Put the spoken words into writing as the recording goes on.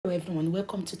Hello everyone,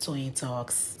 welcome to Toyeen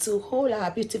Talks. To all our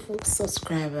beautiful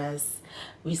subscribers,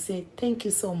 we say thank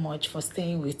you so much for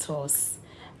staying with us.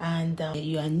 And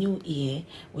you are new here,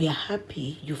 we are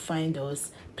happy you find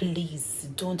us. Please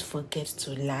don't forget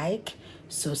to like,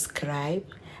 subscribe,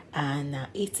 and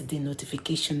hit the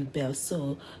notification bell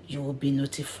so you will be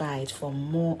notified for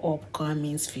more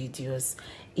upcoming videos.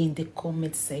 In the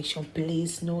comment section,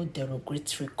 please no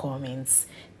derogatory comments.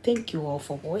 Thank you all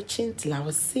for watching. Till I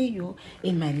will see you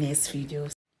in my next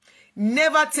videos.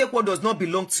 Never take what does not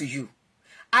belong to you.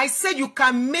 I said you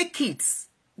can make it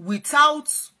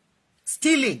without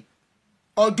stealing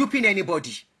or duping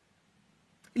anybody.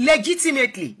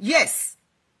 Legitimately, yes.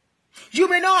 You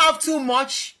may not have too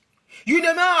much. You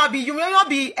may not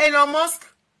be Elon Musk.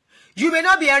 You may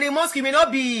not be Elon Musk. You may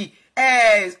not be,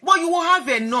 but you will have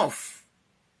enough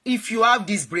if you have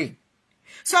this brain.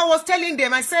 So I was telling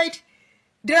them, I said,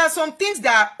 there are some things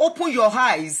that open your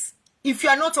eyes if you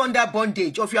are not under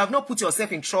bondage or if you have not put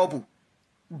yourself in trouble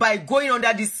by going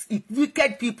under these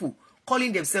wicked people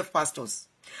calling themselves pastors.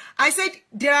 I said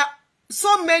there are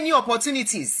so many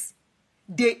opportunities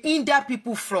they hinder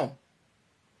people from.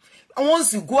 And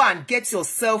once you go and get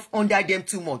yourself under them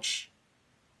too much,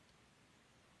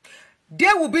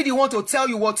 they will be the one to tell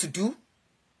you what to do,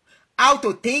 how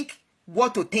to think,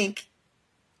 what to think.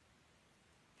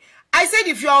 I said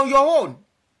if you are on your own,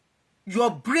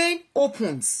 your brain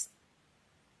opens.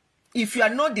 If you are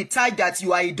not the type that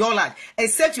you are idolat,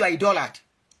 except you are idolat,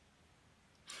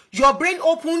 your brain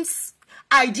opens,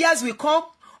 ideas will come,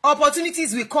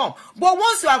 opportunities will come. But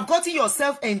once you have gotten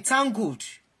yourself entangled,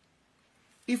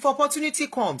 if opportunity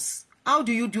comes, how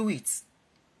do you do it?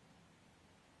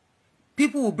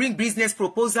 People will bring business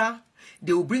proposal.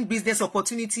 They will bring business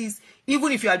opportunities.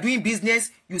 Even if you are doing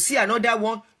business, you see another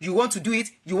one, you want to do it,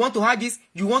 you want to have this,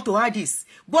 you want to have this.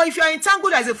 But if you are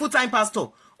entangled as a full-time pastor,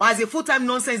 or as a full-time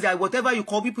nonsense, that whatever you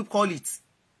call, people call it,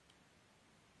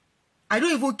 I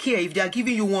don't even care if they are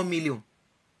giving you 1 million.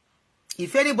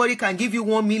 If anybody can give you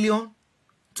 1 million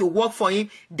to work for him,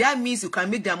 that means you can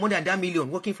make that more than that million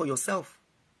working for yourself.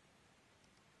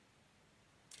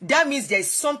 That means there is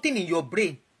something in your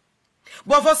brain.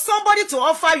 But for somebody to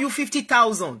offer you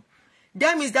 50,000,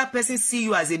 that means that person sees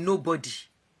you as a nobody.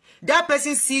 That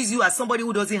person sees you as somebody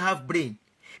who doesn't have brain.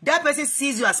 That person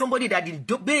sees you as somebody that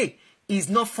the brain is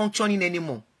not functioning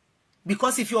anymore.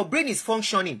 Because if your brain is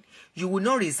functioning, you will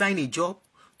not resign a job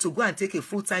to go and take a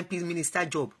full-time peace minister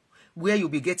job where you'll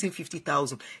be getting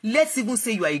 50,000. Let's even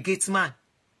say you are a gate man.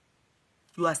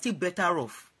 You are still better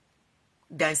off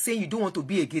than saying you don't want to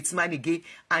be a gate man again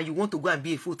and you want to go and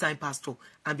be a full-time pastor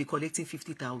and be collecting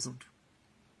 50,000.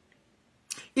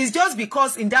 It's just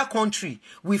because in that country,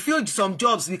 we feel some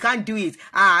jobs, we can't do it.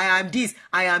 I am this,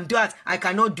 I am that, I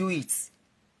cannot do it.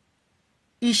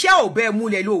 Iṣẹ́ òbẹ́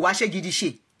múlẹ̀ ló wá ṣe gidi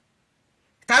ṣe.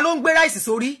 Ta ló ń gbé ráìsì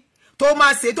sórí tó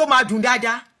máa ṣe tó máa dùn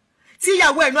dáadáa. Tí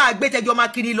ìyàwó ẹ̀ náà àgbẹ̀tẹ̀jọ́ máa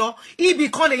kiri lọ,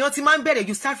 ibì kan lèèyàn ti máa ń bẹ̀rẹ̀,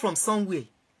 you start from somewhere.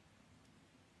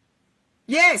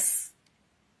 Yes.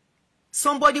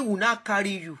 Somebody will not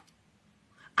carry you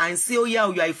and say, oh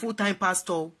yeah, you are a full-time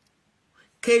pastor.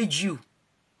 Cage you.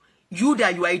 You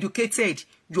that you are educated.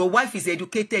 Your wife is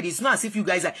educated. It's not as if you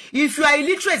guys are. If you are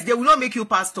illiterate, they will not make you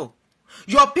pastor.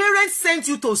 Your parents sent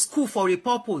you to school for a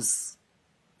purpose.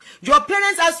 Your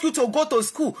parents asked you to go to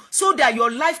school so that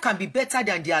your life can be better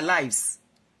than their lives.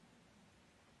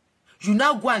 You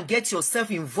now go and get yourself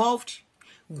involved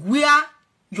where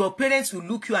your parents will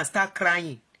look you and start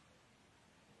crying.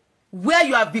 Where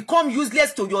you have become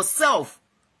useless to yourself,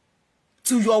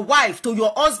 to your wife, to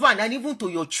your husband, and even to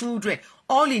your children.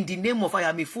 All in the name of I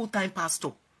am a full-time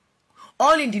pastor.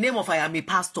 All in the name of I am a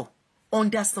pastor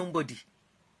under somebody.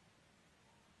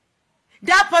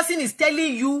 That person is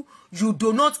telling you you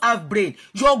do not have brain.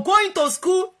 Your going to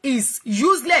school is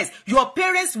useless. Your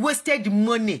parents wasted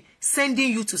money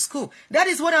sending you to school. That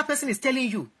is what that person is telling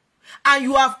you. And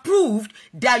you have proved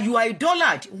that you are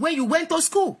idolat when you went to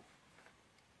school.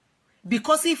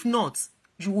 Because if not,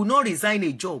 you will not resign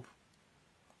a job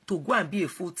to go and be a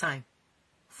full-time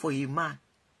for a man.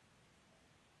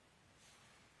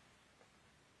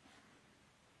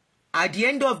 At the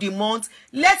end of the month,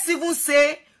 let's even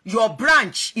say your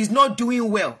branch is not doing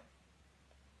well.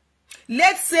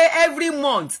 Let's say every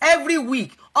month, every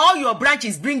week, all your branch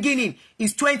is bringing in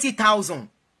is 20,000.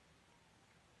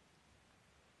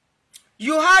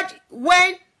 You heard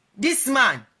when this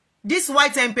man, this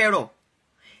white emperor,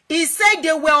 he said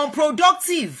they were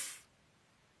unproductive.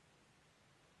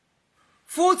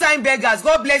 Full-time beggars.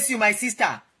 God bless you, my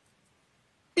sister.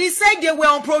 He said they were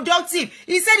unproductive.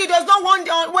 He said he does not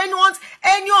want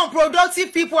any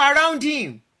unproductive people around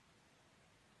him.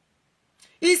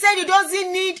 He said he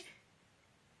doesn't need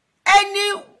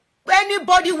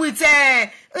anybody with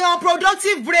a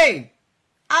unproductive brain,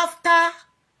 after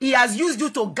he has used you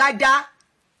to gather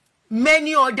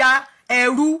many other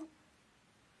eru,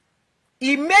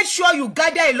 he made sure you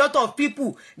gather a lot of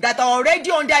people that are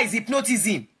already under his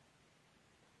hypnotism.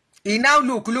 He now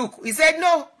look. He said,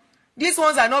 no, these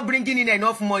ones are not bringing in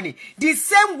enough money. The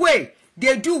same way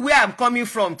they do where I'm coming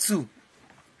from too.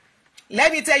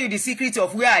 Let me tell you the secret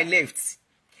of where I left.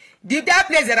 That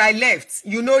place that I left,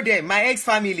 you know them, my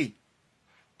ex-family.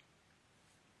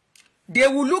 They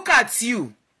will look at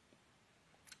you.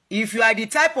 If you are the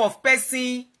type of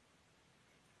person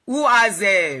who has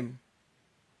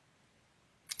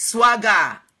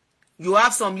swagger, you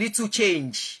have some little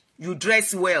change, you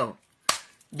dress well,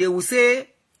 they will say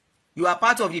you are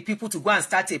part of the people to go and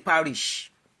start a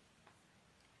parish.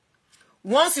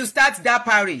 Once you start that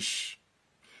parish,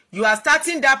 you are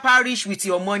starting that parish with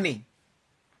your money.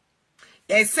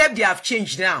 Except they have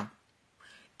changed now.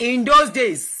 In those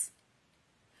days,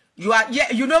 you are,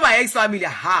 yeah, you know my ex-family,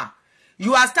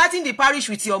 you are starting the parish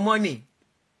with your money.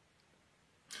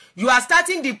 You are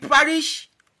starting the parish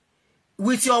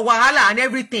with your wahala and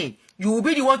everything. You will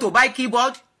be the one to buy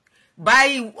keyboard,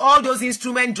 buy all those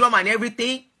instruments, drum and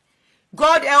everything.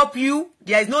 God help you.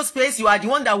 There is no space. You are the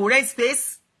one that will rent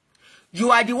space.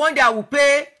 You are the one that will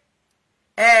pay,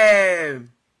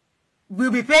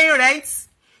 will be paying rent.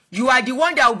 You are the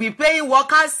one that will be paying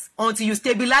workers until you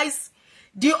stabilize.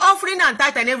 The offering and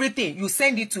tithe and everything, you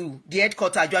send it to the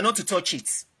headquarters. You are not to touch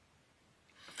it.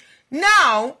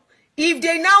 Now, if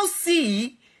they now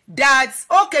see that,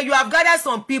 okay, you have gathered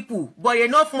some people, but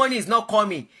enough money is not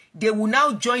coming, they will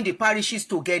now join the parishes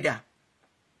together.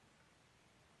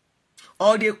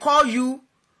 Or they call you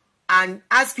and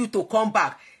ask you to come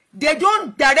back. They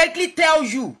don't directly tell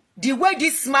you. The way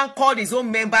this man called his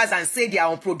own members and said they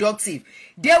are unproductive,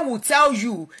 they will tell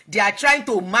you they are trying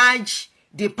to merge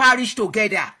the parish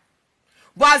together.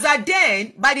 But as at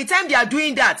then, by the time they are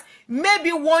doing that,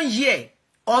 maybe 1 year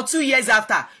or 2 years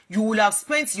after, you will have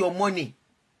spent your money.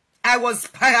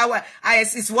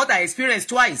 It's what I experienced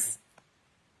twice.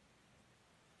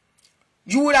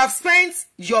 You will have spent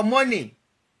your money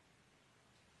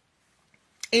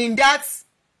in that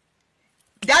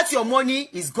your money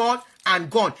is gone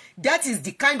and gone. That is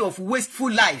the kind of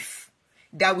wasteful life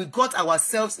that we got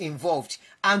ourselves involved.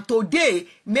 And today,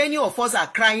 many of us are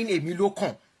crying a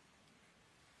milokon.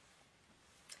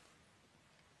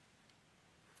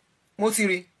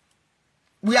 Motiri,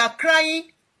 we are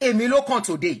crying a milokon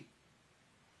today.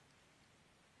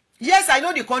 Yes, I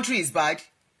know the country is bad.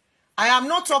 I am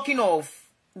not talking of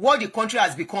what the country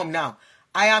has become now.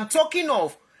 I am talking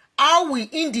of how we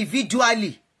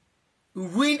individually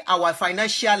ruin our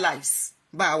financial lives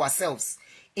by ourselves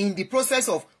in the process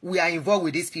of we are involved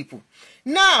with these people.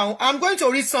 Now, I'm going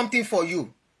to read something for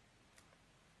you.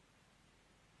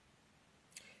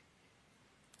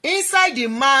 Inside the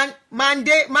man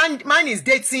is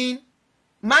dating,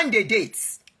 man they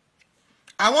dates.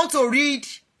 I want to read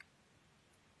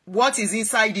what is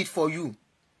inside it for you.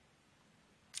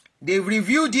 They've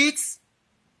reviewed it.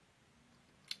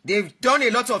 They've done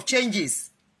a lot of changes.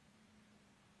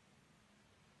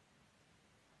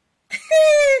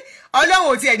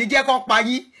 There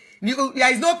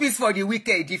is no peace for the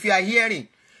wicked if you are hearing.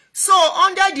 So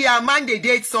under their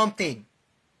mandate, something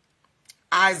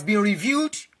has been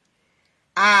reviewed,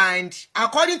 and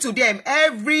according to them,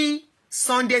 every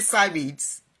Sunday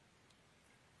service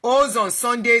holds on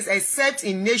Sundays except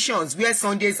in nations where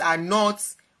Sundays are not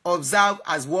observed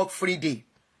as work-free day.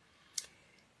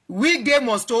 Weekday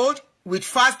must hold with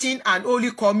fasting and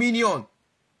Holy Communion.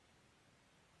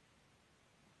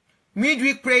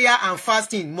 Midweek prayer and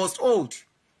fasting must hold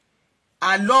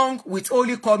along with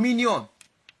Holy Communion.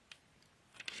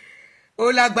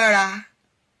 Olagbara.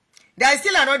 There is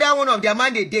still another one of their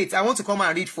mandate dates I want to come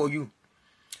and read for you.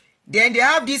 Then they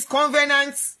have this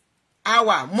covenant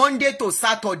hour, Monday to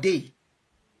Saturday.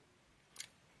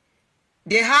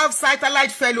 They have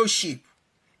satellite fellowship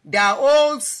that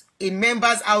holds in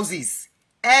members' houses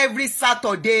every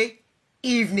Saturday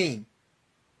evening.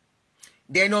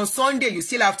 Then on Sunday, you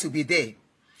still have to be there.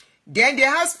 Then they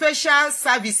have special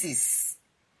services.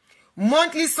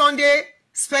 Monthly Sunday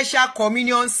special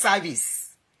communion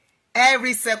service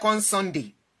every second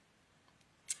Sunday.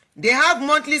 They have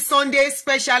monthly Sunday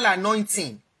special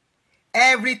anointing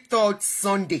every third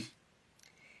Sunday.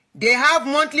 They have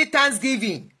monthly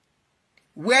Thanksgiving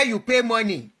where you pay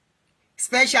money,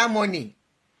 special money.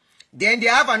 Then they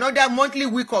have another monthly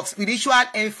week of spiritual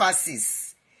emphasis.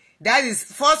 That is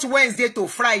first Wednesday to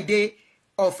Friday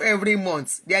of every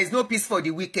month. There is no peace for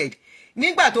the wicked.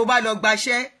 Nígbà tó bá lọ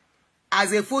gbaṣẹ́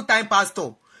as a full-time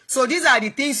pastor. So these are the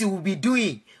things you will be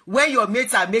doing when your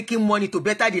mates are making money to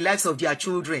better the lives of their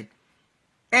children.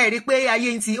 Rí pé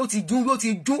ayé yín ó ti dún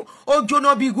ó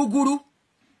jóná bí gúgúrú.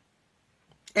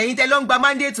 Ẹ̀yin tẹ́ lọ ń gba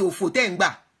mandate òfò tẹ́ ń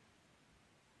gbà.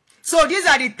 So these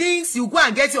are the things you go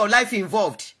and get your life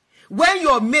involved. When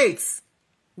your mates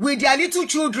with their little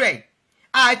children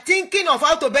are thinking of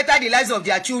how to better the lives of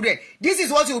their children, this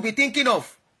is what you will be thinking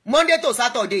of Monday to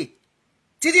Saturday,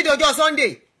 títí dọjọ́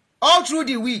Sunday, all through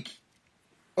the week.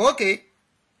 Okay,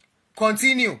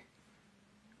 continue.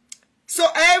 So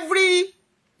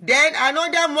then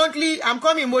another monthly, I'm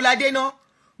coming Molade now,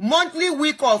 monthly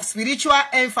week of spiritual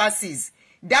emphasis.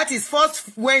 That is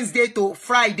first Wednesday to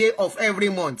Friday of every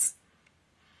month.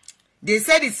 They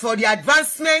said it's for the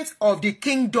advancement of the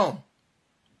kingdom.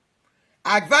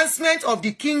 Advancement of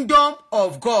the kingdom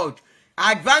of God.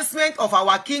 Advancement of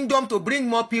our kingdom to bring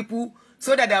more people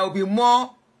so that there will be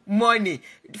more money.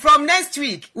 From next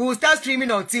week, we will start streaming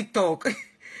on TikTok.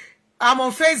 I'm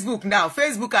on Facebook now,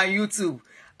 Facebook and YouTube.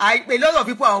 A lot of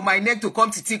people are on my neck to come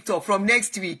to TikTok from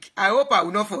next week. I hope I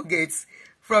will not forget.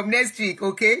 From next week,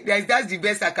 okay? That's the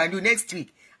best I can do next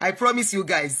week. I promise you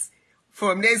guys.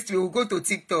 From next week, we'll go to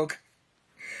TikTok.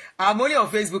 I'm only on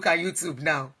Facebook and YouTube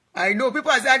now. I know people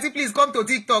are saying, Aunty, please come to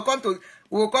TikTok.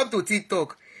 We'll come to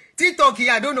TikTok. TikTok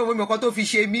here, I don't know when you're going to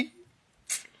shame me.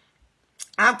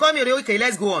 I'm coming. Okay,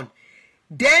 let's go on.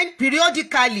 Then,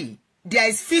 periodically, there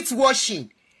is feet washing.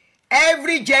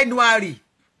 Every January,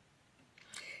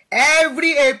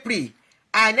 every April,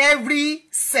 and every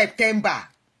September.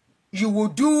 You will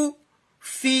do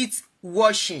feet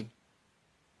washing.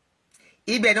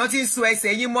 Ibẹ̀ náà ti ń so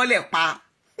ẹsẹ̀ yín mọ́lẹ̀ pa.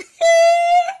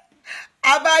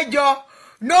 Abájọ,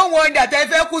 no wonder tẹ́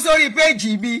fẹ́ kú sórí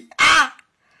péjì mi.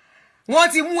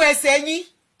 Wọ́n ti mú ẹsẹ̀ yín.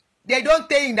 They don't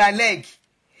tie in the leg.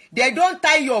 They don't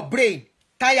tie your brain.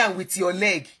 Tie am with your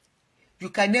leg. You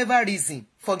can never reason.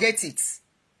 Forget it.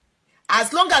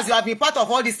 As long as you have been part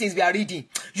of all these things we are reading,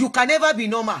 you can never be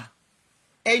normal.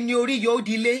 Ẹni orí yóò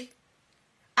dilé.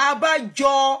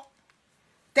 Abájọ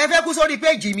tẹ́ fẹ́ kú sórí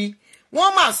péjì mi,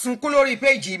 wọ́n máa sunkún lórí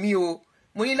péjì mi o.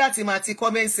 Mo ní láti máa ti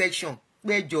comment section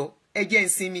péjọ ẹ jẹ́ n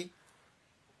sinmi.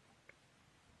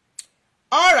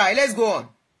 All right, let's go on.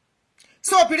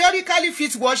 So periodically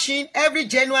feet washing every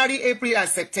January, April and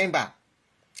September.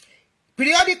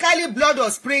 Periodically blood or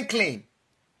sprinkling.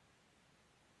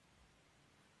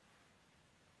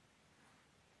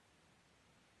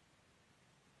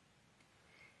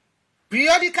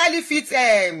 Periodically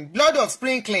fit blood of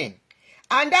sprinkling.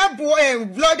 And that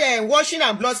blood washing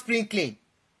and blood sprinkling,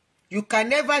 you can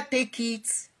never take it.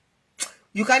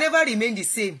 You can never remain the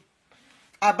same.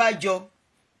 Abájọ.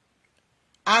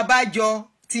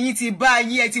 Tíyín ti bá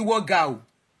yín ẹ ti wọ gàù.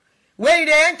 When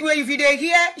if you dey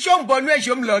hear, ṣó ń bọnú ẹ̀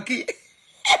ṣó ń lọ́kì.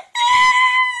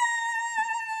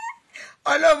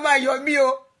 Ọlọ́run máa yọ mí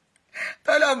o.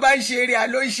 Tọ́lọ́run bá ń ṣe eré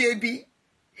àló ń ṣe bí.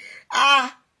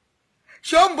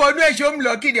 Ṣó ń bọnú ẹ̀ ṣó ń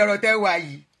lọ́kì ní ọ̀rọ̀ tẹ́ wà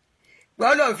yìí.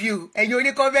 All of you, ẹ̀yin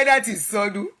oní covenant ti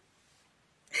sọnù.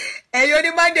 Ẹ̀yin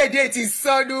oní mandate ti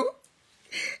sọnù.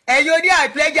 Ẹ̀yin oní I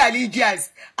pledge allegiance.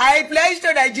 I pledge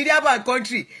to Nigeria and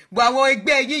country. But àwọn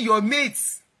ẹgbẹ́ yín, your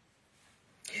mates.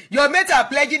 Your mates are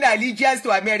pledging allegiance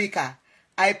to America.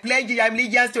 I pledge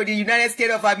allegiance to the United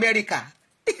States of America.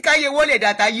 Káyé wọlé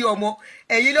dàtà yí ọmọ.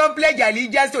 Ẹ̀yin ló ń pledge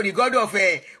allegiance to the God of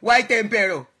White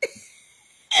Emperor.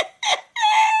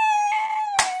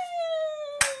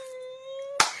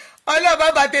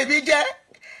 Ọlọ́run bá tèmi jẹ́.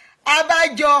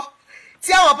 Abájọ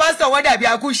tí àwọn pásítọ̀ wọn dàbí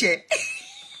akúṣẹ̀.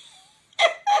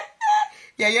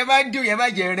 Yẹ̀yẹ́ máa ń dùn yẹn máa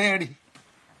jẹ rẹ́rìn.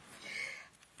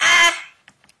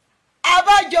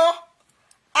 Abájọ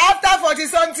after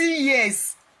 40-something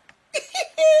years.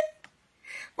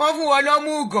 Wọ́n fún wọn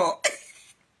lọ́mú ugọ̀.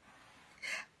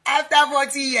 After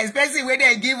 40 years, person wey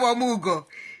dem give ọmú ugọ̀,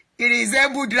 he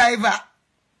resemble driver.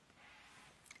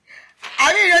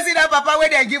 I mean, you don't see that papa wey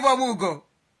dem give ọmú ugọ̀.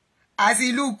 As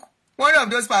he look, one of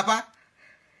those papa.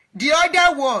 The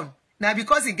other one, now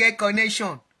because he get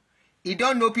connection, he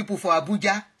don't know people for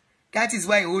Abuja. That is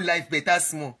why his whole life better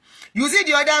small. You see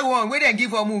the other one, where they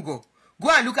give Omugo. Go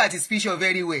and look at his picture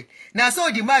very well. Now so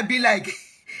the man be like,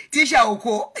 Tisha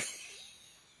Oko.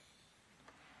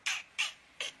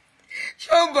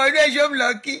 Shom Bode, Shom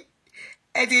Lucky.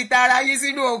 Eti tara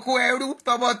yisi no Oko eru,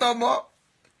 tomo.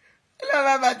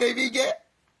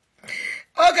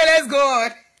 Okay, let's go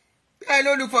on. I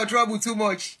don't look for trouble too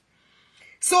much.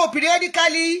 So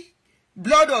periodically,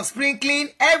 blood of sprinkling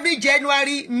every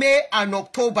January, May, and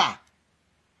October.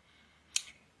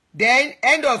 Then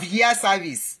end of year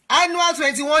service. Annual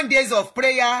 21 days of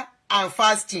prayer and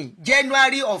fasting.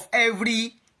 January of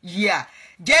every year.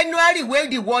 January when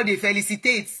the world they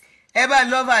felicitate. Ever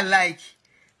love and like.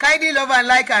 Kindly love and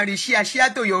like and share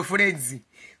to your friends.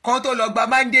 Kan tó lọ gba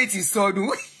mandate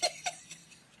sọnù.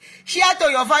 Share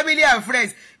to your family and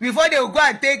friends before they will go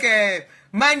and take a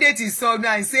mandate sọnù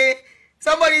and say,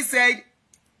 somebody said,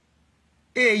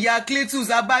 hey, ya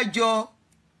Cletus Abajo.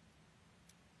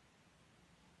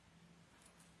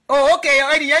 Oh, okay,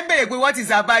 ẹnìyẹn bèrè pé what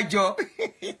is Abajo?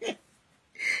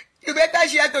 You better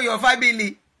share to your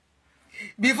family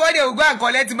before they will go and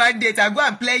collect mandate and go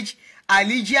and pledge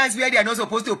allegiance where they are not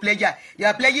supposed to pledge. They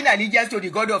are pledging allegiance to the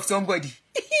God of somebody.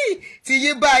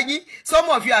 Some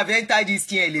of you have entered this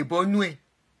thing.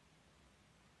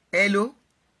 Hello?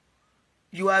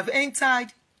 You have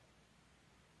entered.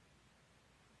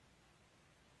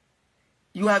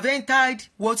 You have entered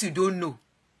what you don't know.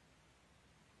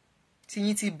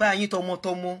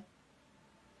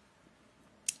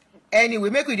 Anyway,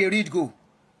 make we dey read go.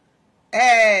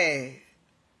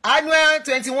 Annual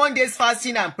 21 days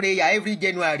fasting and prayer every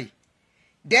January.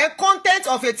 The content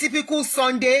of a typical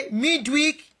Sunday,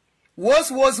 midweek,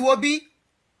 wobi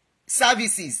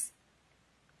services.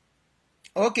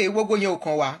 Okay, we'll go here.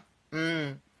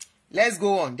 Let's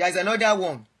go on. There's another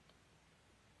one.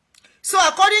 So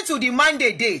according to the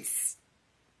Monday dates,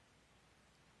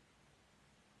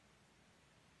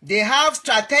 they have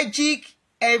strategic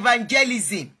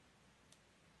evangelism.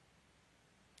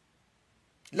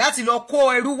 Láti lọ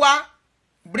kó ẹrú wá,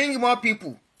 bring more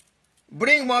people.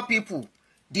 Bring more people.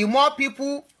 The more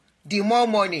people, the more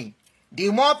money. The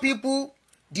more people,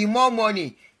 the more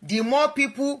money. The more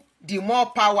people, the more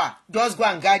power. Just go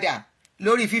and gather.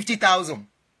 Lórí 50,000.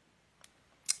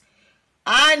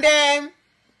 And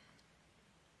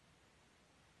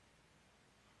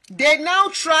they now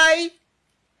try,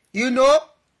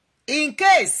 in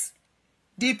case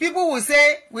the people will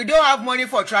say, we don't have money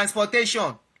for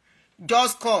transportation.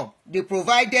 Just come. They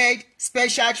provided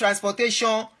special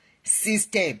transportation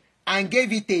system and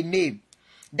gave it a name.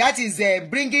 That is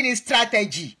bringing in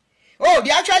strategy. Oh, they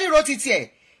actually wrote it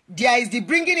here. There is the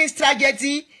bringing in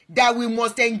strategy that we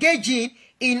must engage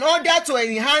in order to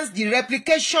enhance the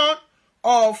replication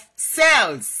of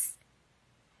cells.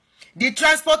 The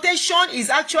transportation is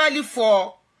actually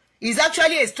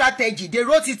a strategy. They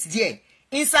wrote it there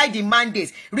inside the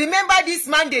mandates. Remember, this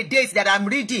mandate dates that I'm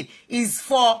reading is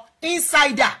for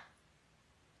insider.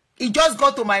 It just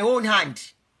got to my own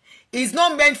hand. It's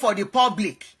not meant for the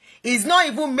public. It's not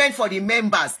even meant for the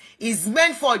members. It's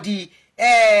meant for the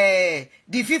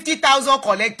 50,000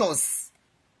 collectors.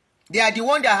 They are the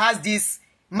one that has this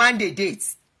mandate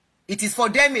dates. It is for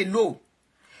them alone.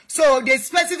 So they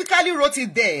specifically wrote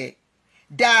it there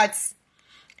that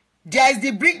there is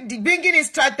the bringing in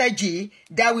strategy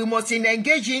that we must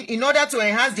engage in order to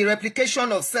enhance the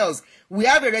replication of cells. We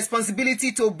have a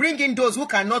responsibility to bring in those who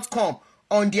cannot come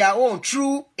on their own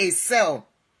through a cell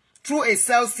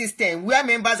system where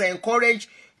members are encouraged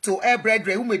to help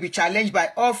brethren who may be challenged by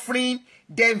offering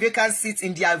them vacant seats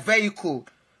in their vehicle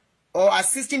or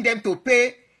assisting them to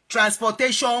pay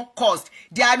transportation costs.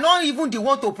 They are not even the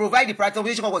one to provide the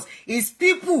transportation costs. It's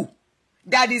people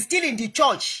that is still in the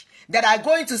church that are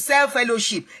going to sell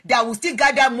fellowship that will still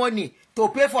gather money to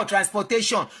pay for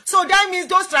transportation. So that means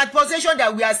those transportation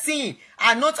that we are seeing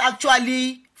are not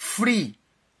actually free.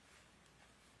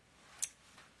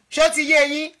 Shoti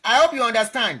yeyi, I hope you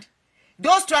understand.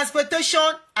 Those transportation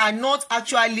are not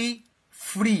actually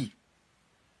free.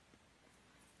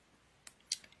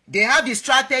 They have the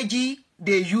strategy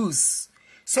they use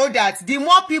so that the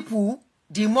more people,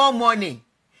 the more money.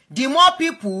 The more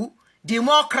people, the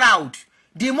more crowd.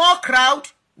 The more crowd,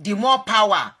 the more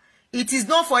power. It is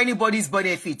not for anybody's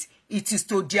benefit. It is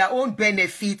to their own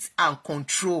benefit and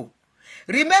control.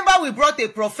 Remember, we brought a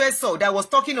professor that was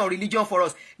talking on religion for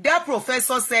us. That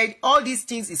professor said all these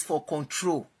things is for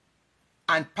control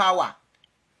and power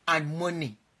and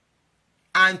money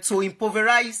and to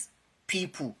impoverize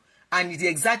people. And it's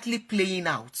exactly playing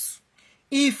out.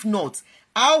 If not,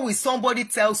 how will somebody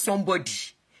tell somebody,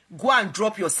 go and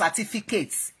drop your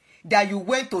certificates that you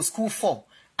went to school for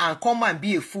and come and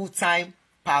be a full-time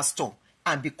pastor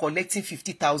and be collecting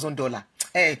 $50,000?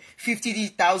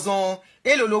 50,000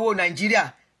 elolowo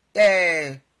Nigeria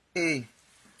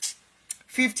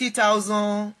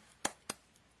 50,000.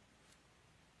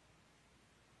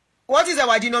 What is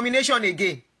our denomination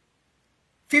again?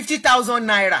 50,000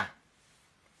 naira.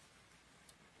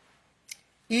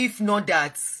 If not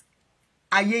that,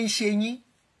 aye nshenyi,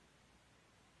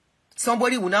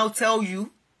 somebody will now tell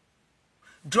you,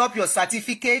 drop your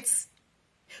certificates,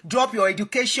 drop your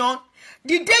education.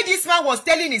 The day this man was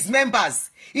telling his members,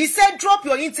 he said, drop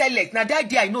your intellect. Now that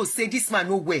day I know, say this man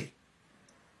nowhere.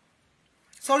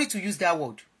 Sorry to use that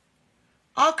word.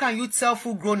 How can you tell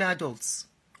full-grown adults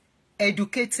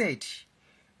educated,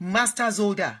 master's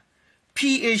holder,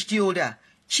 PhD holder,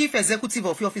 chief executive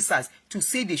of officers to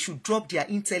say they should drop their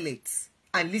intellect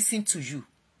and listen to you?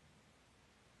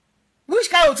 Which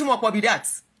kind of tumor be that?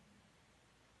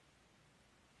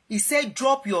 He said,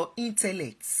 drop your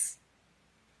intellect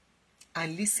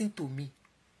and listen to me.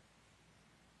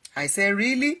 I said,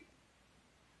 really?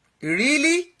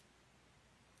 Really?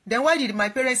 Then why did my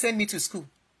parents send me to school?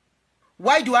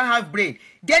 Why do I have brain?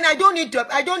 Then I don't need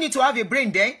to have a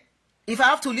brain then if I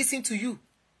have to listen to you.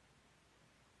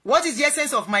 What is the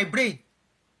essence of my brain?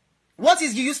 What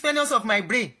is the usefulness of my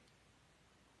brain?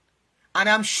 And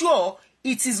I'm sure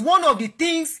it is one of the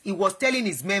things he was telling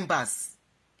his members,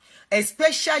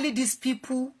 especially these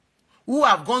people who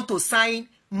have gone to sign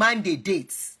mandate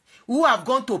dates, who have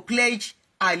gone to pledge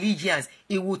allegiance.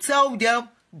 He will tell them,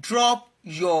 drop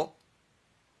your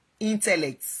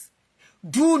intellect.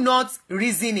 Do not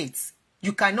reason it.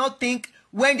 You cannot think.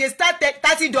 When they start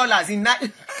 $30 in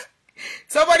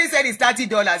somebody said it's $30,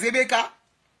 Ebeka.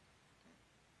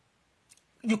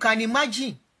 You can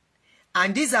imagine.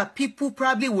 And these are people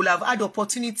probably will have had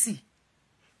opportunity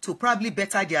to probably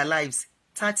better their lives.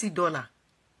 $30.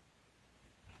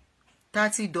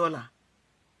 $30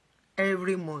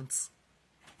 every month.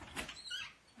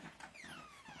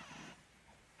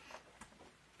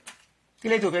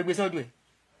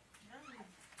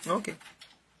 Okay.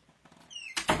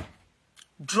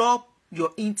 Drop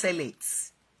your intellect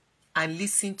and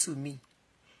listen to me.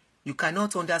 You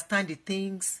cannot understand the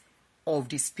things of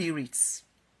the spirits.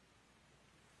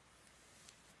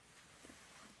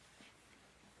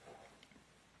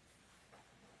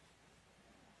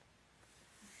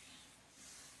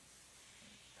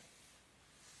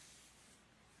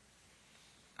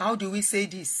 How do we say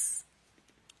this?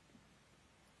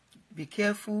 Be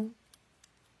careful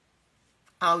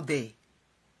out there.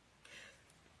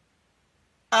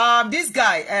 This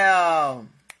guy,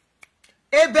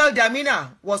 Abel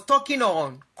Damina, was talking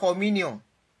on communion.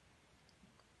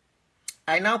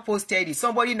 I now posted it.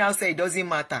 Somebody now said it doesn't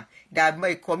matter, that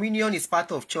my communion is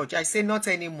part of church. I say not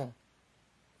anymore.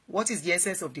 What is the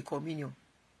essence of the communion?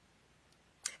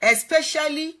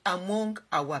 Especially among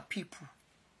our people.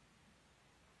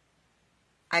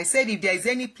 I said if there is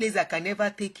any place I can never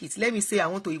take it, let me say I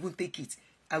want to even take it.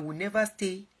 I will never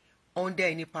stay under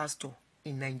any pastor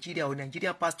in Nigeria or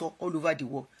Nigerian pastor all over the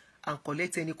world and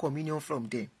collect any communion from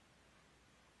them.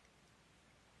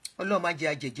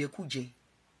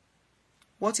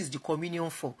 What is the communion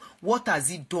for? What has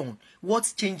it done?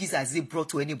 What changes has it brought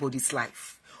to anybody's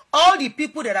life? All the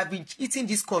people that have been eating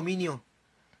this communion,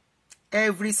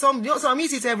 some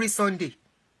eat it every Sunday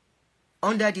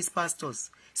under these pastors.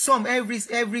 Some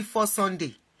every fourth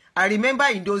Sunday. I remember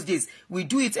in those days we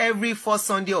do it every fourth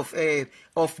Sunday of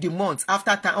the month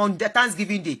on the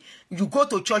Thanksgiving Day. You go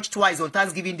to church twice on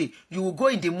Thanksgiving Day. You will go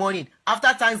in the morning.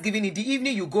 After Thanksgiving in the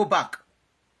evening you go back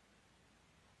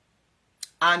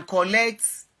and collect.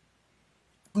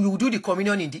 You do the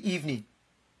communion in the evening.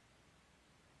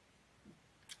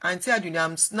 Aunty Adunni,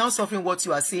 I'm now suffering what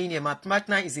you are saying here. My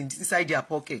partner is inside their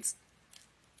pockets.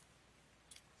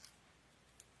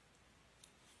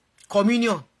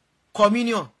 Communion.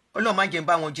 Ọlọ́run má jẹ́ n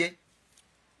bá wọn jẹ́.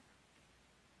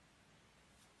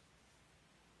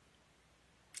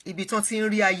 Ibi tán ti ń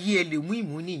rí ayé ẹ lè mú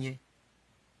ìmú nìyẹn.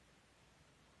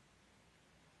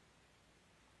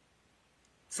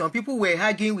 Some people were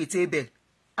arguing with Abel.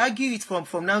 Argue it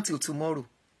from now till tomorrow.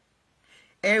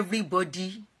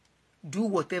 Everybody do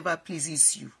whatever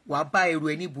pleases you. Wàá bá ẹrù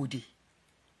anybody.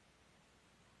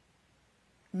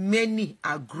 Many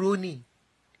are groaning.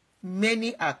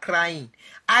 Many are crying.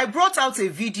 I brought out a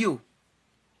video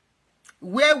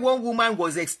where one woman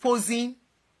was exposing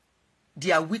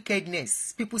their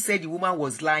wickedness. People said the woman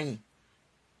was lying.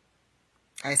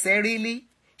 I said, really?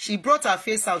 She brought her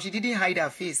face out. She didn't hide her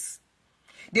face.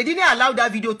 They didn't allow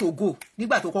that video to go.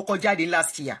 Nígbà tó kọ́kọ́ jáde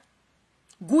last year.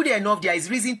 Good enough, there is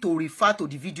reason to refer to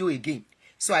the video again.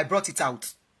 So I brought it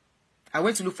out. I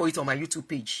went to look for it on my YouTube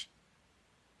page.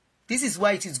 This is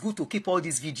why it is good to keep all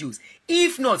these videos.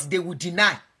 If not, they will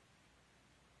deny.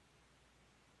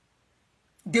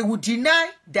 They will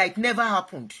deny that it never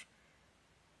happened.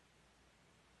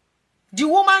 The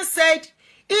woman said,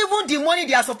 even the money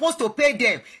they are supposed to pay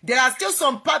them, there are still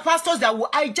some pastors that will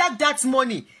hijack that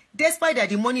money. Despite that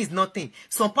the money is nothing.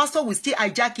 Some pastors will still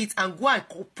hijack it and go and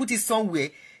put it somewhere.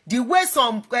 The way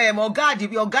some guy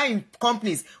in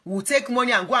companies will take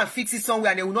money and go and fix it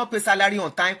somewhere and they will not pay salary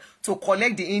on time to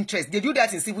collect the interest. They do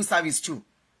that in civil service too.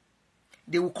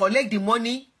 They will collect the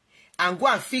money and go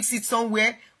and fix it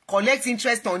somewhere, collect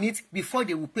interest on it before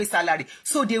they will pay salary.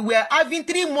 So they were having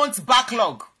 3 months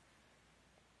backlog.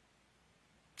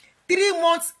 3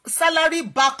 months salary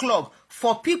backlog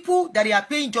for people that they are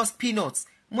paying just peanuts,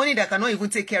 money that cannot even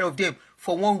take care of them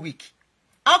for 1 week.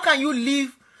 How can you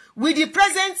live with the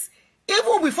present?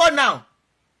 Even before now,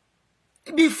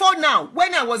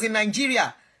 when I was in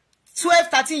Nigeria 12,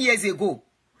 13 years ago,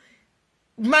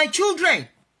 my children,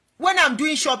 when I'm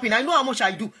doing shopping, I know how much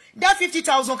I do. That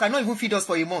 50,000 cannot even feed us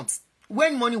for a month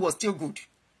when money was still good.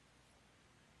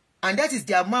 And that is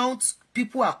the amount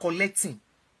people are collecting.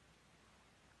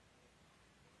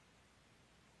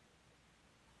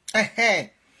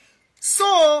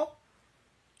 So,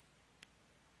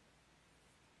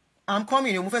 I'm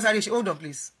coming. Hold on,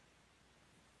 please.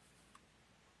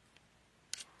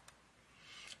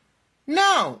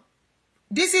 Now,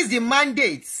 this is the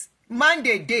mandate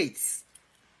dates.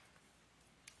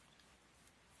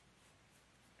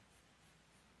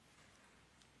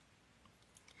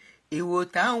 Ìwò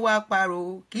tá ń wá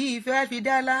parò kì í fẹ́ fi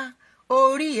dálá,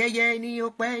 orí ẹyẹ ni ó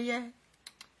pẹ́yẹ,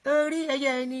 orí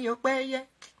ẹyẹ ni ó pẹ́yẹ,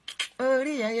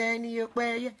 orí ẹyẹ ni ó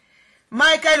pẹ́yẹ.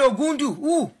 Michael Ogundu,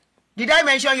 who? Did I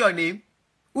mention your name?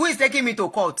 Who is taking me to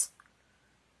court?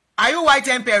 Are you white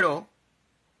emperor?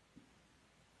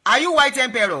 Are you white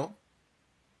emperor?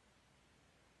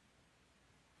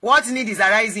 What need is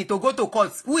arising to go to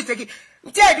court? Who is taking?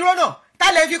 Tell you know.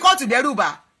 Tell if you come to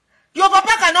Deruba. Your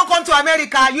papa cannot come to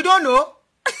America. You don't know.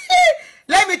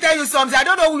 Let me tell you something. I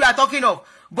don't know who you are talking of,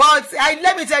 but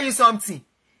let me tell you something.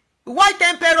 White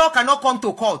emperor cannot come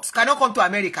to court. Cannot come to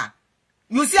America.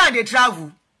 You see, and they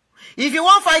travel. If you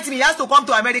won't fight me, he has to come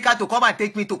to America to come and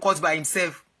take me to court by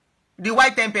himself. The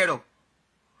white emperor.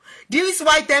 This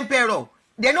white emperor.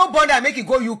 They no bother make it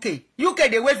go UK. UK,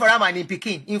 they wait for him and in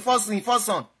Peking, in first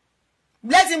son.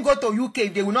 Let him go to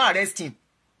UK, they will not arrest him.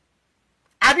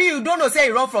 I mean, you don't know, say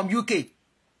he run from UK.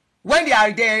 When they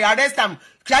arrest him,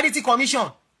 Charity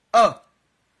Commission.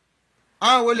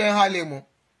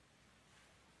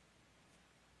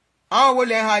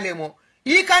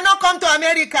 He cannot come to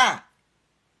America.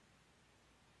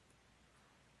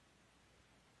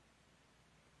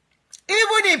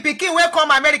 Even in Peking, where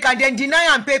come America, then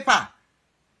deny him paper.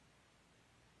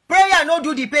 Prayer no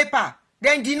do the paper.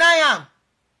 Then deny him.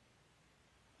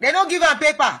 They don't give him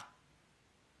paper.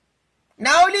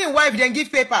 Now only in wife then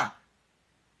give paper.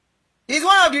 It's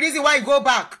one of the reasons why he go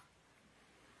back.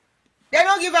 They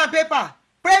don't give him paper.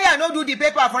 Prayer no do the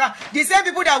paper for her. The same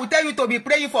people that will tell you to be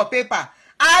praying for paper.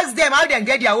 Ask them how they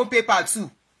get their own paper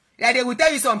too. Like they will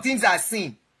tell you some things are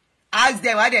sin. Ask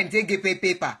them how they take a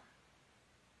paper.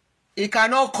 He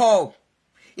cannot come.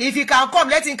 If he can come,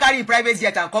 let him carry a private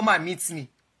jet and come and meet me.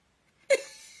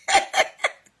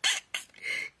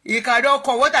 He cannot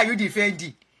come. What are you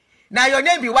defending? Now your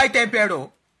name be White Emperor.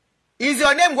 Is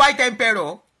your name White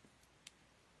Emperor?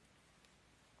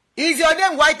 Is your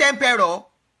name White Emperor?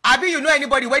 Abi, you know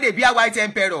anybody where they be a White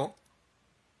Emperor?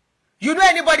 You know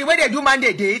anybody where they do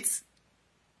Monday dates?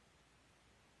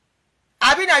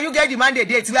 Abi, now you get the Monday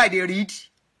dates where they read?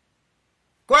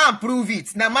 Go and prove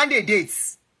it. Now Monday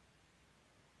dates.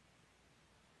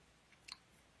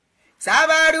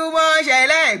 Sábàrú mọ́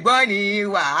ṣẹlẹ̀ ẹ̀gbọ́n ni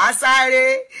wàá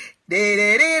sáré.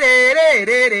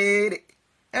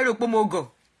 Ẹ̀rù pé mo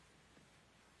gọ̀.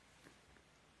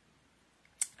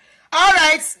 All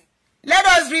right, let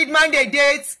us read Monday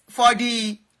dates for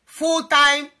the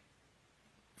full-time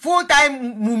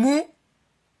mumu.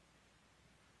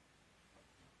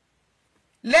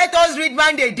 Let us read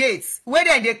Monday dates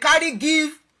where they carry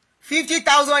give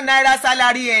 50,000 naira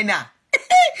salary earner.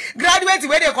 Graduates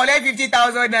where they collect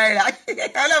 50,000 naira.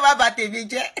 All of about the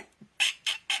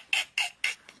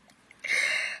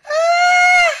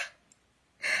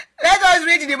Let us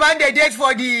read the Monday date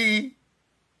for the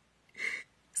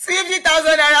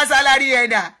 50,000 naira salary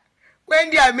earner. When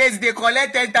their mates they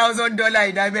collect $10,000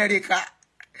 in America,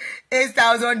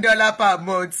 $8,000 per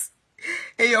month.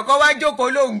 And you come and joke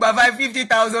along by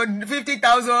 50,000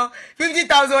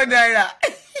 naira.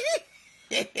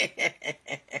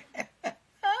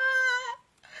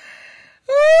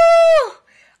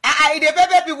 The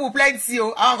pepper people plenty.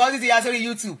 I'm going to see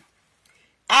YouTube.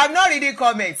 I'm not reading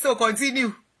comments, so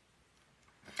continue.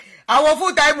 Our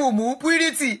full-time mumu,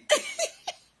 purity.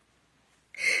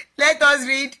 Let us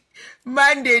read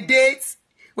Monday dates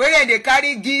where they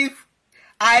carry give.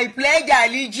 I pledge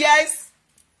allegiance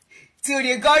to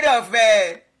the God of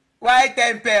White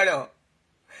Emperor.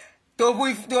 To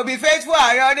be faithful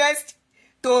and honest,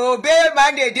 to obey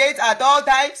Monday dates at all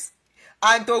times,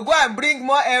 and to go and bring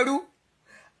more eru,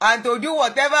 and to do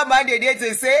whatever Monday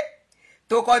dates say,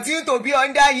 to continue to be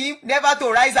under him, never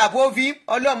to rise above him.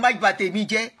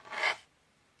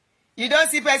 You don't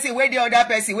see person where the other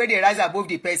person where they rise above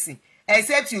the person.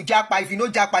 Except you jackpot. If you know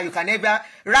jackpot, you can never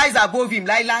rise above him.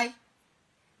 Lie.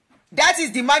 That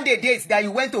is the mandate date that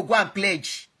you went to go and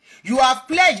pledge. You have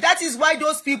pledged. That is why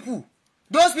those people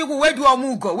wey do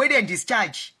omugo, wey they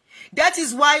discharge. That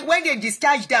is why when they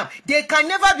discharge them, they can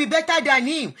never be better than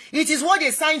him. It is what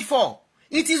they signed for.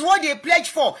 It is what they pledged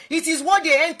for. It is what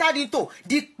they entered into.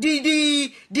 The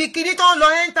Kiriton law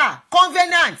enter.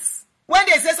 Covenants. When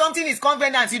they say something is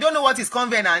covenant, you don't know what is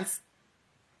covenant.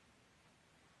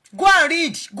 Go and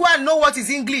read. Go and know what is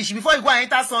English before you go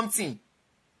and enter something.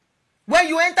 When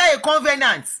you enter a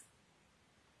covenant,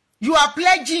 you are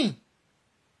pledging.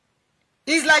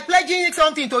 It's like pledging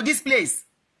something to this place.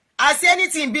 I say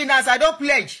anything being as I don't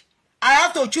pledge. I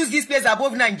have to choose this place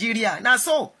above Nigeria. Now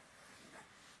so.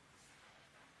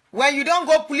 When you don't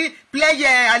go pledge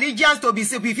allegiance to be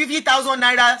 50,000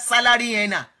 naira salary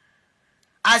earner,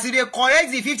 as you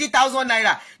correct the 50,000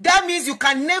 naira, that means you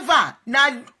can never. Now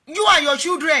you and your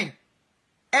children,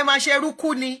 Emma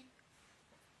Sherukuni.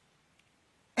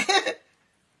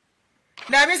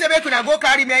 Now means make una go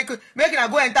carry make una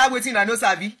go enter waiting and no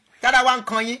sabi. That one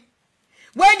coin.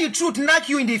 When the truth knock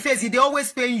you in the face, they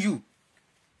always pain you.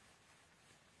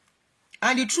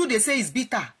 And the truth they say is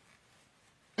bitter.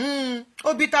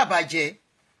 Oh bitter baje.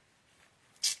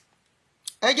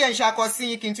 Again, shako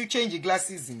see you to change the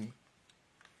glasses in me.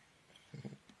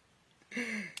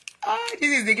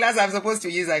 This is the glass I'm supposed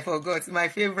to use. I forgot. My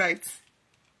favorite.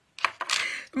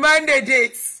 Monday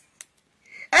dates.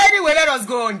 Anyway, let us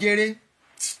go on, Jerry.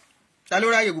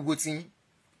 Salora Yogubutin.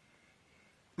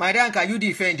 Madam, can you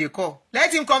defend the call?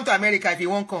 Let him come to America if he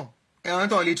won't come. And want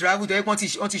to only travel to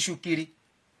Shukiri.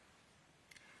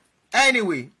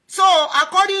 Anyway, so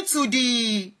according to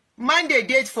the Monday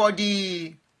date for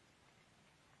the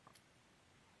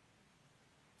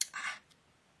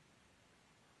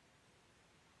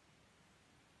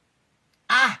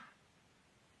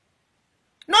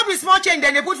not be small change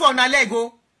then they put for on a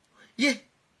Lego. Yeah.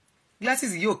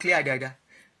 Glasses you clear dada.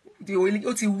 The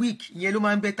only weak, yellow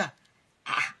man better.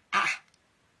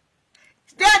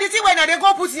 They are the thing when they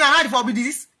go put in your hand for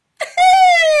this.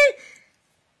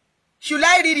 Should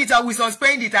I read it or we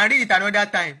suspend it and read it another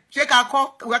time? Check our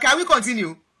call. Can we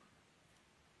continue?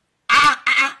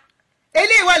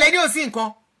 Anyway, let you see.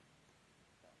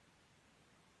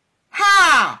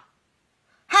 Ha!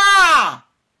 Ha!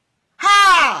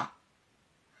 Ha!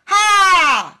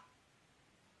 Ha!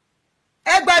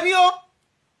 Egba mi o.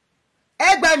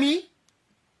 Egba mi.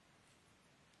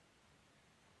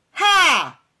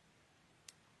 Ha!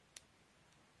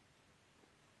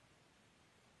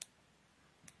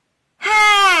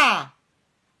 Ha!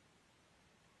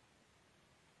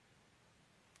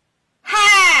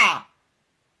 Ha!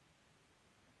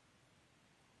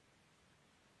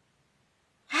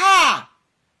 Ha!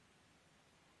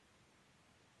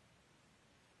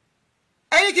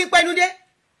 Anything pẹ̀lú dé?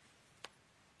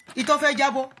 Ìtọ́ fẹ́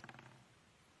jábọ́.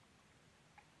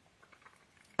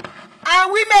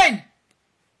 And women.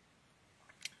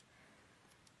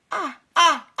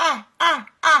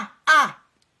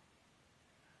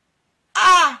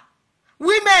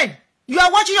 Women, you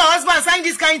are watching your husband sign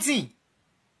this kind of thing.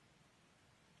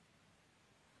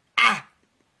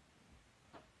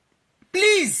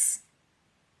 Please,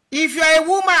 if you are a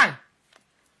woman,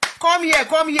 come here.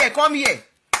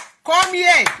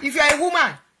 If you are a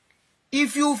woman,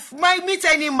 if you might meet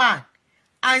any man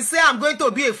and say, I'm going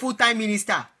to be a full-time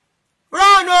minister,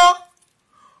 run, oh!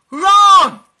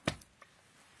 Run!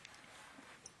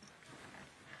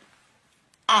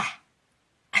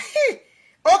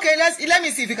 Okay, let me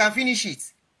see if you can finish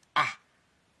it.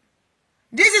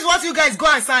 This is what you guys go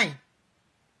and sign.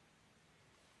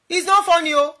 It's not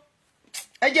funny, oh.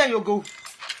 Again, you go.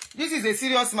 This is a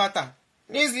serious matter.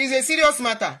 This is a serious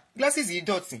matter. Glasses is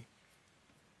dirty.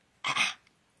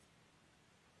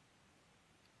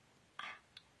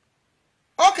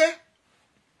 Okay.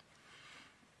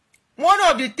 One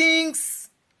of the things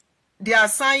they are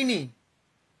signing.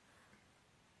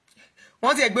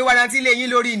 Wọ́n ti gbé warranty lé yín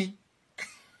lórí ni.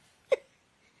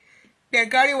 They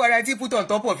carry warranty put on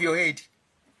top of your head.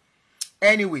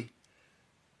 Anyway,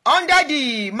 under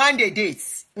the mandate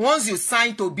dates, once you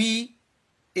sign to be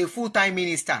a full-time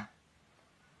minister,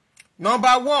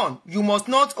 number one, you must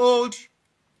not hold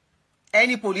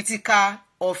any political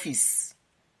office.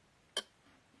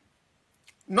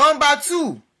 Number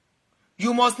two,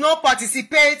 you must not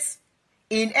participate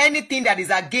in anything that is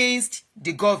against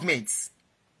the government.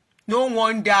 No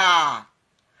wonder.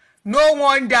 No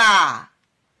wonder.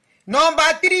 Number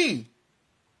three,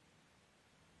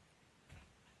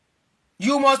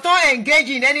 you must not engage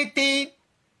in anything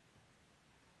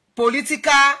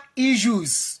political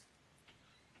issues.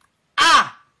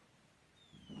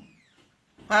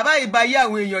 Bàbá ìbáyé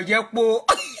àwọn èèyàn jẹ́ po.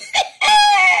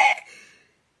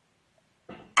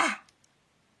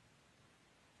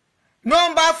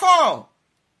 Number 4,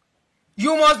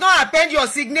 you must not append your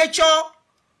signature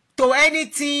to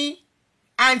anything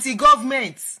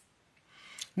anti-government.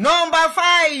 Number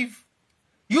 5,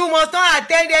 you must not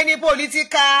attend any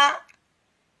political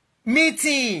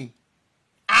meeting.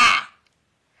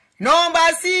 Number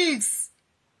 6,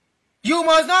 you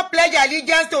must not pledge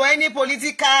allegiance to any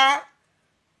political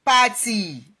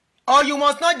party, or you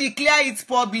must not declare it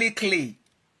publicly.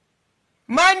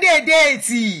 Monday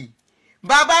date,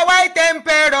 Baba White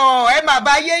Emperor, ẹ má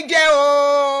báyé jẹ́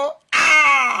o.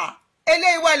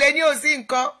 Eléyìí wà lẹ́ni ò sí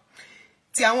nǹkan.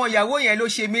 Tí àwọn ìyàwó yẹn ló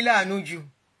ṣe mí láàánú jù.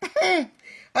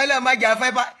 Ọlọ́mọjà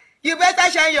fẹ́. You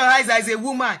better shine your eyes as a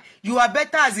woman. You are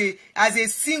better as a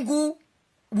single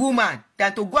woman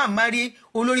than to go and marry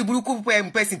olórí burúkú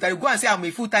person than to go and say I'm a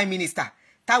full-time minister.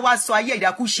 Táwa sọ ayé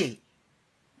ìdákúṣe.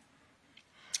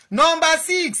 Number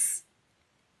 6.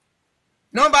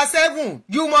 Number 7,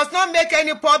 you must not make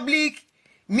any public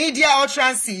media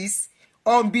utterances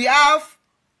on behalf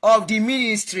of the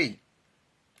ministry.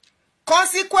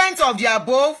 Consequence of the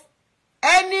above,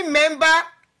 any member,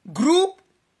 group,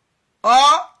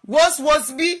 or was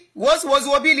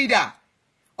leader,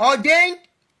 ordained,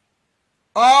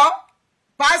 or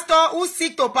pastor who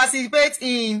seek to participate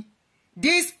in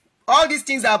all these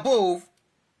things above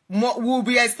will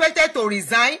be expected to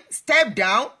resign, step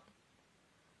down,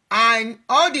 and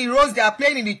all the roles they are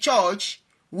playing in the church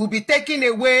will be taken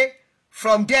away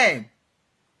from them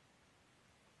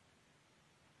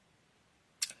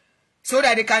so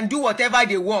that they can do whatever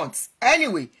they want.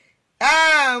 Anyway,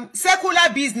 secular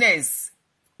business,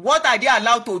 what are they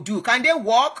allowed to do? Can they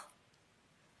work?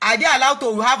 Are they allowed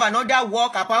to have another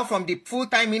work apart from the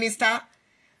full-time minister?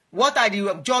 What are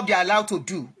the job they are allowed to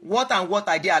do? What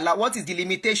are they allowed? What is the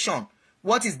limitation?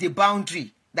 What is the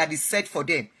boundary that is set for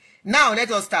them? Now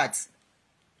let us start.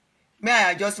 May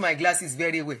I adjust my glasses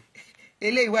very well?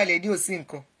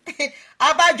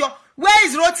 Abajo, where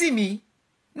is Rotimi?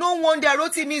 No wonder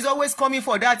Rotimi is always coming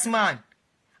for that man.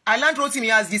 I learned Rotimi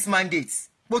has this mandate.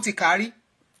 Botikari.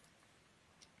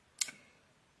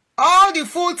 All the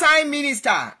full-time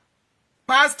minister,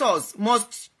 pastors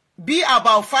must be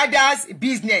about father's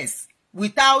business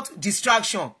without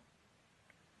distraction.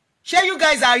 Sure, you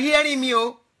guys are hearing me?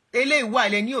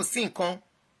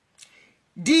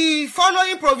 The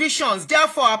following provisions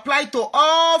therefore apply to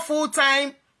all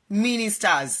full-time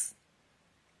ministers.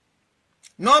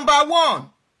 Number 1,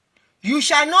 you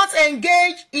shall not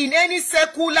engage in any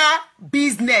secular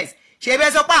business.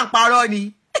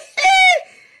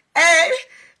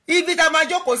 If it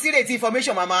amajo consider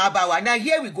information mama abawa. Now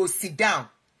here we go sit down.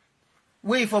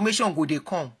 Where information go they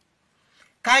come.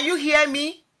 Can you hear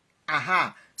me?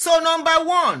 So number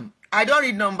 1, I don't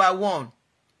read number 1.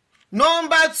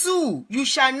 Number 2, you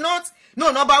shall not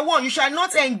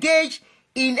engage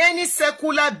in any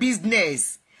secular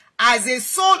business as a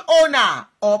sole owner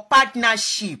or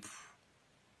partnership.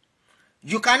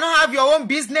 You cannot have your own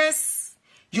business.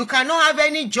 You cannot have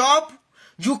any job.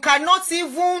 You cannot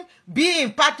even be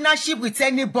in partnership with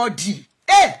anybody.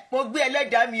 Mo gbé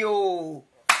ẹlẹ́dàá mi o.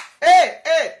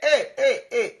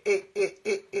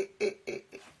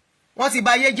 Wọ́n ti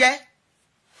bà ayé jẹ́.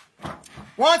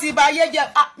 Wọ́n ti bà ayé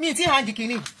jẹ́. Mi ti hàn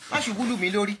jìkìní. Má ṣubú lù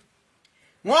mí lórí.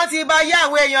 Wọ́n ti bà ayé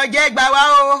àwọn èèyàn jẹ́ gbà wá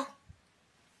o.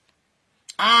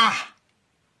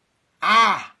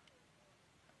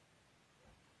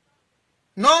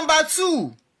 Number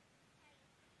 2,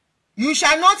 you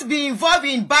shall not be involved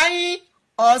in buying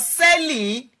or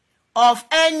selling of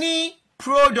any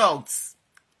products.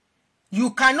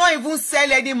 You cannot even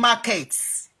sell any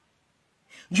markets.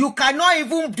 You cannot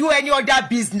even do any other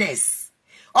business.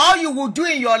 All you will do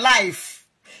in your life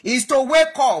is to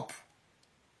wake up,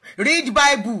 read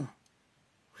Bible.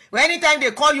 Anytime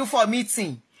they call you for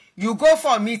meeting, you go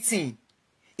for meeting.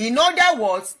 In other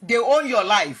words, they own your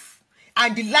life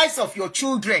and the lives of your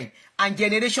children and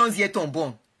generations yet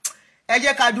unborn. Ẹ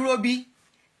jẹ́ ká dúró bí,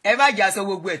 ẹ má jà sọ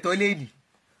gbogbo ẹ̀tọ́ lẹ́yìn.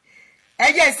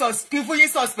 Ẹ jẹ́ kí fún yín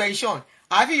suspension,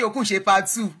 àfi yòókù ṣe part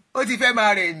 2. Ó ti fẹ́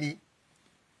máa rẹ̀ mí.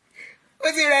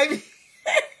 Ó ti rẹ̀ mí.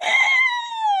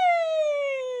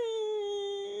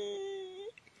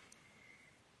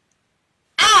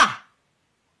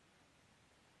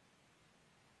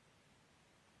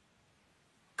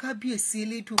 Kábíyèsí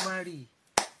Elédùmarè.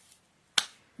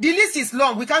 The list is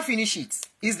long. We can't finish it.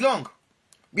 It's long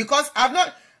because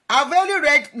I've only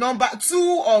read number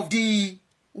 2 of the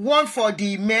one for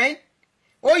the men.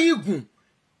 Oyigun.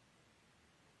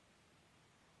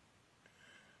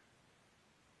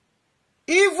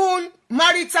 Even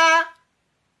marital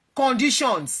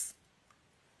conditions.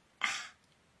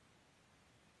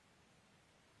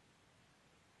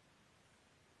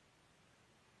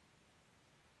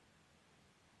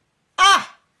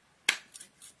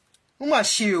 Ó mà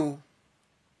ṣe o.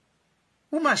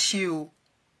 Ó mà ṣe o.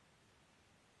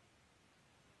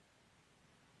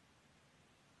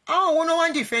 Àwọn wo no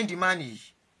one defend the man yìí?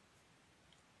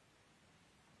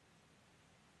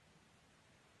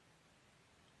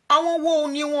 Àwọn wo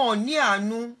ni wọn ní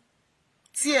àánú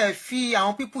tí ẹ fi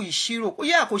àwọn people ìṣirò? Ó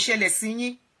yẹ kó ṣẹlẹ̀ sí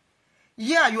yín.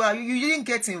 Yeah, you didn't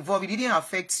get involved, it didn't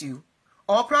affect you.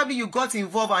 Or probably you got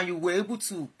involved and you were able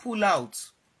to pull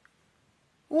out.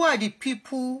 Who are the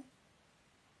people?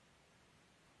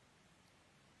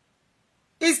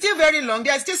 It's still very long.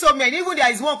 There are still so many. Even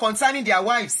there is one concerning their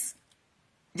wives.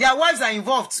 Their wives are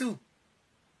involved too.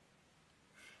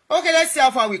 Okay, let's see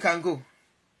how far we can go.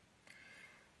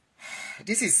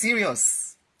 This is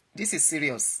serious. This is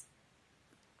serious.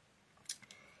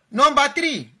 Number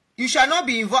 3, you shall not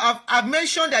be involved. I've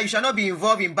mentioned that you shall not be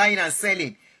involved in buying and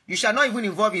selling. You shall not even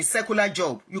involve in secular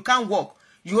job. You can't work.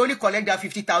 You only collect that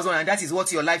 50,000 and that is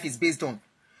what your life is based on.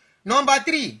 Number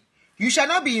 3, you shall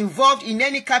not be involved in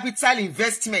any capital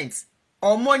investment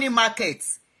or money market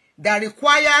that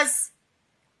requires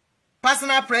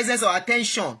personal presence or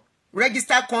attention,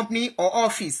 registered company or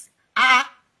office.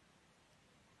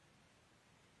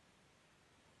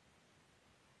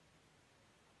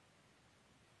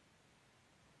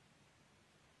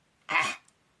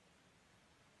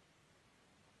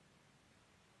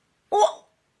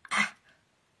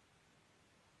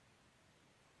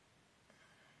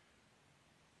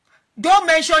 Don't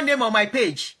mention name on my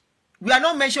page. We are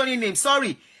not mentioning names.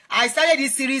 Sorry. I started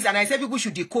this series and I said people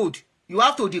should decode. You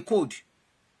have to decode.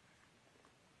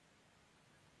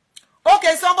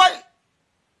 Okay, somebody.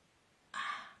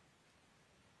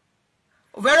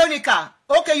 Veronica.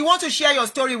 Okay, you want to share your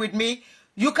story with me?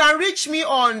 You can reach me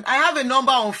on, I have a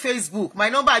number on Facebook. My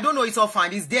number, I don't know it's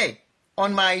offhand. It's there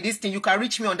on my this thing. You can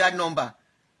reach me on that number.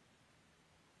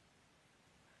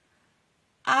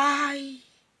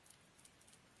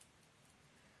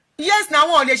 Yes, now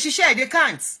one, they share, they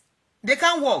can't. They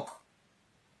can't work.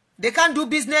 They can't do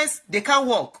business, they can't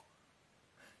work.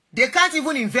 They can't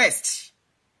even invest.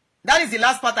 That is the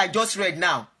last part I just read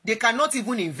now. They cannot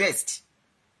even invest.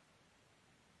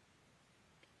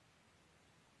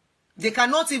 They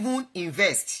cannot even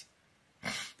invest.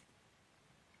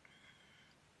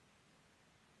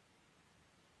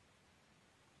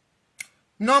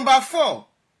 Number 4,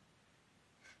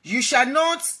 you shall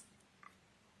not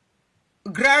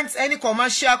grant any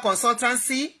commercial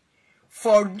consultancy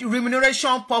for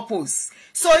remuneration purpose.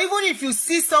 So even if you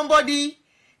see somebody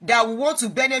that will want to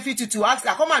benefit you to ask,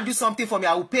 come and do something for me,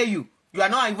 I will pay you. You are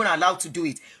not even allowed to do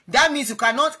it. That means you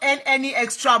cannot earn any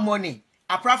extra money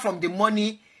apart from the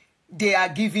money they are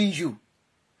giving you.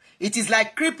 It is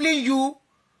like crippling you,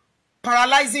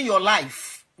 paralyzing your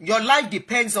life. Your life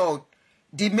depends on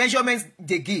the measurements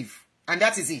they give. And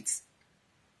that is it.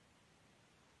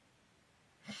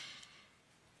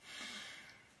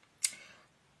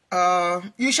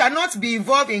 You shall not be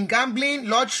involved in gambling,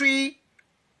 lottery,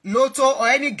 lotto, or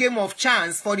any game of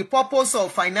chance for the purpose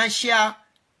of financial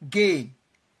gain.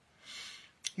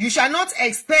 You shall not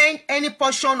expend any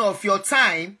portion of your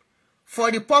time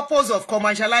for the purpose of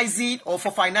commercializing or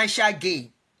for financial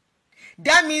gain.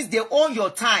 That means they own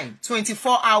your time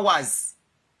 24 hours,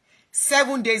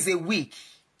 7 days a week,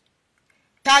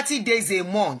 30 days a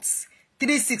month,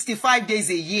 365 days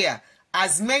a year,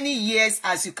 as many years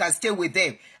as you can stay with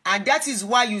them. And that is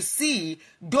why you see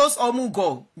those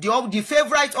Omugo, the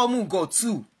favorite Omugo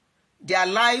too, their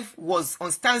life was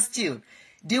on standstill.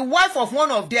 The wife of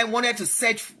one of them wanted to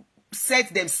set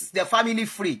their family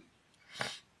free.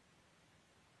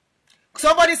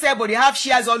 Somebody said, but they have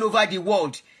shares all over the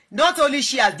world. Not only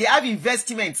shares, they have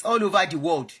investments all over the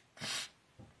world.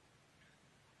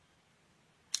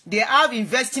 They have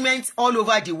investments all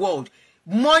over the world.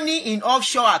 Money in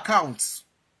offshore accounts.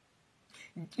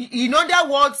 In other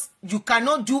words, you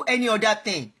cannot do any other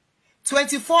thing.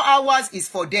 24 hours is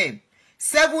for them.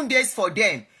 7 days for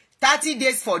them. 30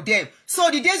 days for them. So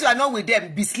the days you are not with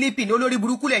them, be sleeping.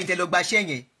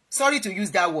 Sorry to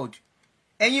use that word.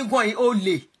 And you going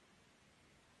only.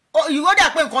 Oh, you go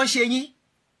that point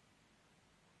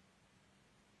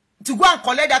to go and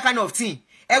collect that kind of thing.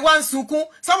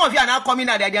 Some of you are now coming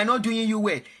out that they are not doing you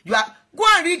well. You are go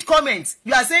and read comments.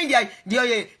 You are saying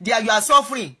you are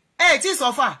suffering. Hey, it is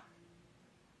suffer.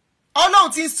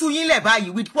 All things to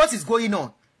you with what is going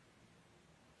on.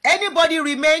 Anybody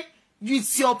remain,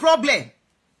 it's your problem.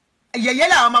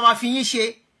 Yeyela mama finish.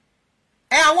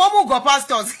 I want go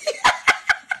pastors.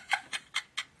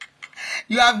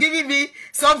 You have given me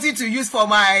something to use for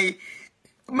my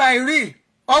reel.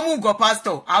 Omugo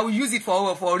pastor. I will use it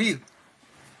for real.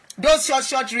 Those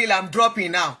short reel I'm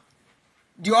dropping now.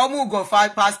 The Omugo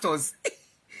pastors.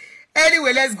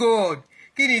 Anyway, let's go on.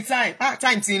 Give the time.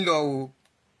 Time in law.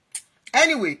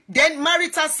 Anyway, then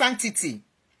marital sanctity.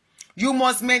 You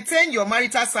must maintain your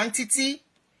marital sanctity.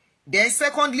 Then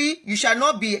secondly, you shall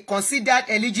not be considered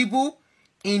eligible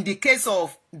in the case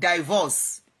of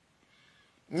divorce.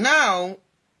 Now,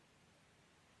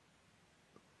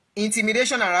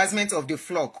 intimidation, harassment of the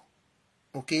flock.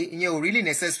 Okay, really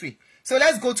necessary. So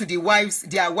let's go to the wives,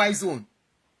 their wives' own.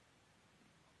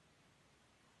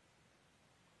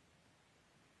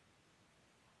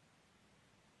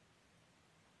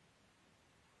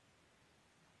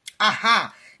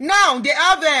 Aha. Now they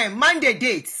have mandate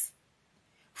dates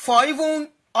for even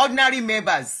ordinary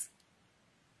members.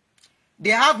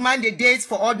 They have mandate dates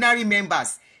for ordinary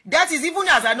members. That is even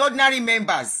as an ordinary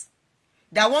members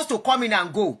that wants to come in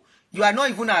and go. You are not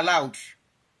even allowed.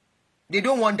 They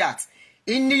don't want that.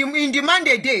 In the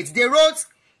mandate dates, they wrote,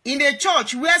 in a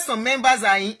church where some members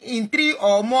are in 3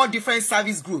 or more different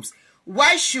service groups,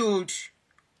 why should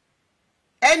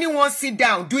anyone sit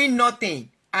down doing nothing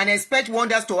and expect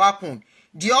wonders to happen?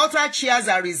 The altar chairs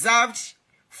are reserved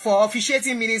for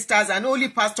officiating ministers, and only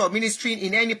pastor ministering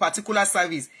in any particular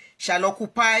service shall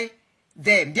occupy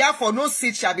them. Therefore, no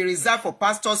seat shall be reserved for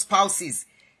pastors' spouses,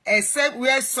 except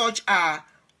where such are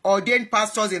ordained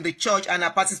pastors in the church and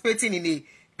are participating in a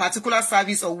particular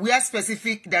service, or where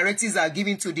specific directives are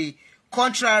given to the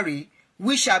contrary,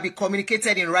 which shall be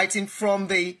communicated in writing from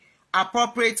the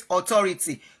appropriate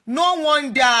authority. No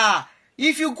wonder,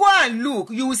 if you go and look,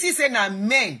 you will see say na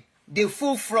men, the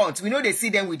full front. We know they see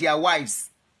them with their wives.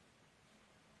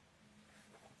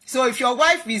 So if your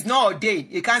wife is not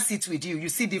ordained, you can't sit with you. You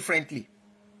see differently.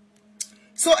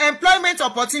 So employment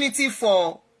opportunity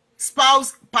for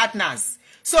spouse partners.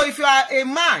 So if you are a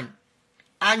man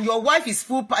and your wife is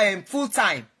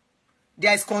full-time,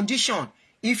 there is condition.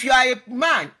 If you are a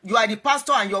man, you are the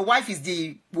pastor and your wife is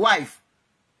the wife.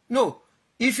 No.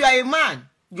 If you are a man,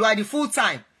 you are the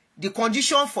full-time, the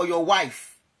condition for your wife.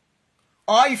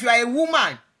 Or if you are a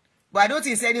woman, but I don't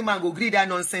think any man go agree that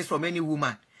nonsense from any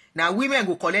woman. Now women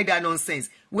go collect that nonsense.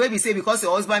 Where we say because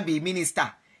your husband be a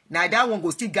minister, now that one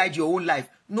go still guide your own life.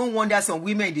 No wonder some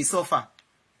women they suffer.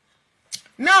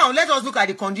 Now let us look at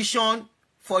the condition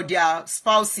for their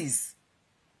spouses.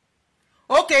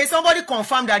 Okay, somebody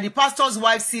confirmed that the pastor's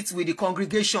wife sits with the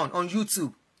congregation on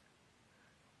YouTube.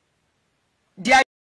 Their